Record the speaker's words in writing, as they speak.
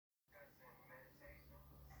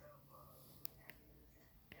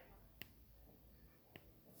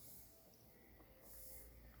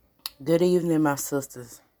Good evening, my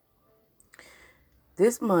sisters.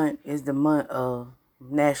 This month is the month of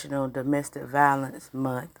National Domestic Violence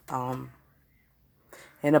Month. And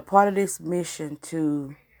a part of this mission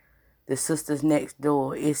to the Sisters Next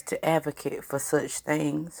Door is to advocate for such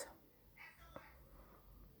things.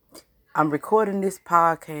 I'm recording this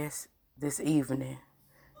podcast this evening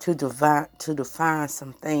to define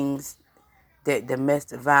some things that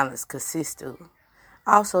domestic violence consists of.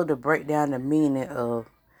 Also to break down the meaning of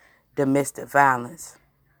domestic violence.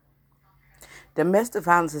 Domestic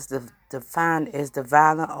violence is defined as the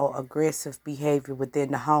violent or aggressive behavior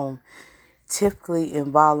within the home, typically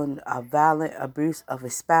involving a violent abuse of a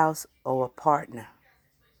spouse or a partner.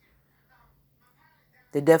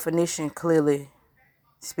 The definition clearly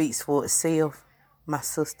speaks for itself, my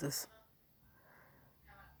sisters,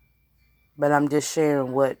 but I'm just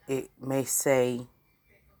sharing what it may say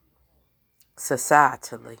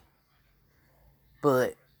societally.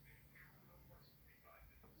 But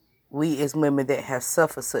we as women that have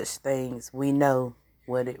suffered such things, we know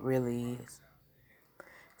what it really is.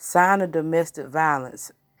 Sign of domestic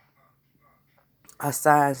violence are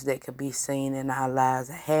signs that could be seen in our lives,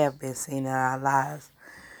 that have been seen in our lives.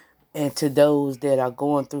 And to those that are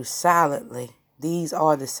going through silently, these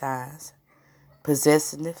are the signs: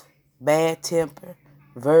 possessiveness, bad temper,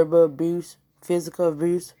 verbal abuse, physical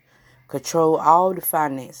abuse, control all the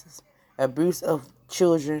finances, abuse of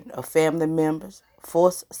children or family members,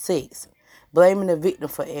 forced sex, blaming the victim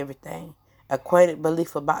for everything, acquainted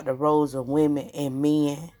belief about the roles of women and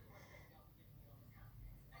men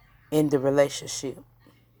in the relationship.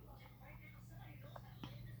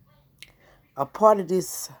 A part of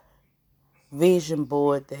this vision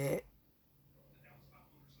board that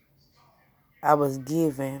I was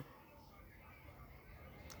given,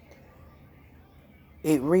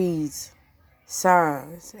 it reads,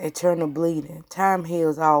 signs, eternal bleeding, time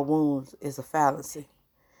heals all wounds is a fallacy.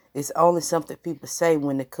 It's only something people say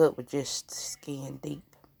when the cut was just skin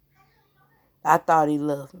deep. I thought he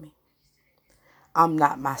loved me. I'm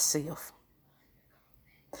not myself.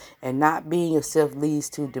 And not being yourself leads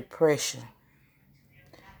to depression,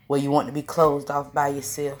 where you want to be closed off by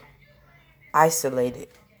yourself, isolated,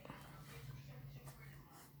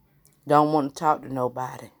 don't want to talk to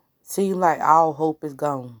nobody. Seems like all hope is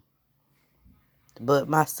gone. But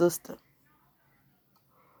my sister,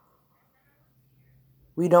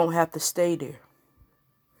 we don't have to stay there.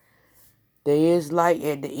 There is light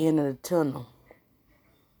at the end of the tunnel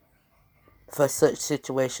for such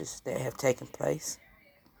situations that have taken place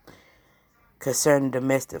concerning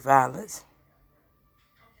domestic violence.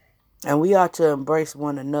 And we are to embrace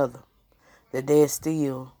one another, that there is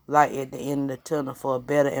still light at the end of the tunnel for a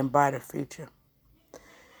better and brighter future.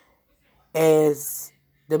 As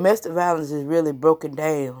domestic violence is really broken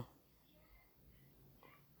down,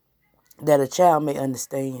 that a child may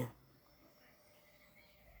understand.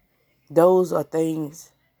 Those are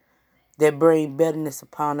things that bring betterness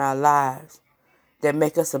upon our lives, that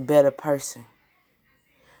make us a better person.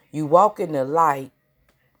 You walk in the light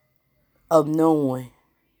of knowing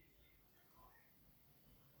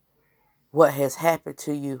what has happened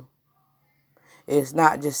to you. It's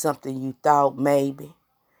not just something you thought maybe.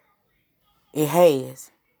 It has.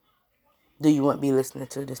 Do you want to be listening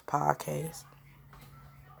to this podcast?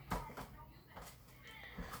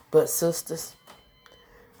 But sisters,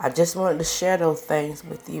 I just wanted to share those things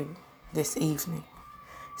with you this evening,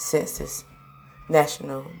 since it's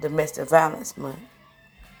National Domestic Violence Month.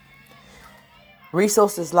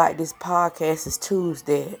 Resources like this podcast is tools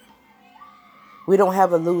that we don't have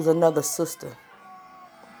to lose another sister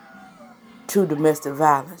to domestic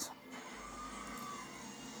violence.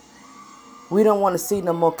 We don't want to see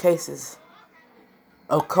no more cases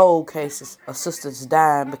of cold cases of sisters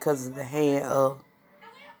dying because of the hand of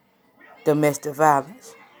domestic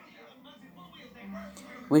violence.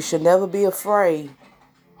 We should never be afraid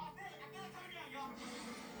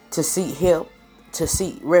to seek help, to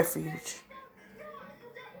seek refuge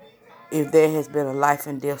if there has been a life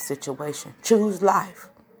and death situation. Choose life.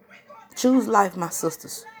 Choose life, my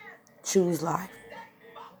sisters. Choose life.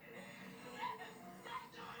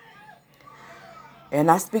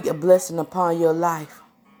 And I speak a blessing upon your life.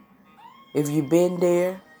 If you've been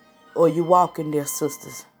there or you walking there,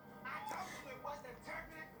 sisters,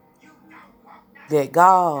 that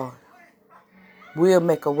God will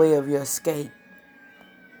make a way of your escape.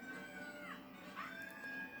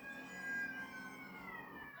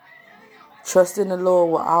 Trust in the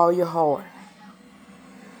Lord with all your heart.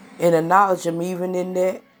 And acknowledge Him even in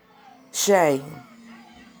that shame.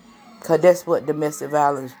 Because that's what domestic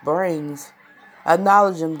violence brings.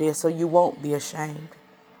 Acknowledge Him there so you won't be ashamed.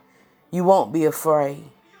 You won't be afraid.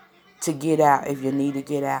 to get out if you need to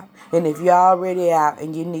get out. And if you're already out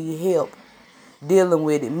and you need help dealing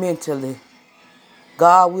with it mentally,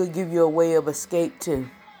 God will give you a way of escape too.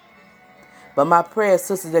 But my prayer,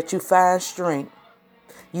 sister, that you find strength.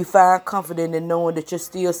 You find comfort in knowing that you're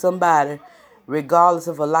still somebody, regardless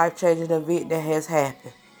of a life-changing event that has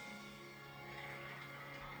happened.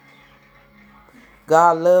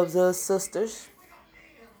 God loves us, sisters.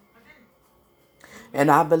 And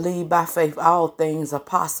I believe by faith all things are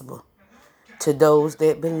possible to those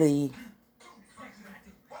that believe.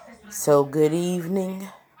 So good evening,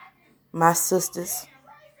 my sisters.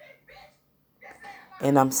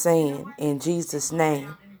 And I'm saying in Jesus'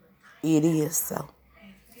 name, it is so.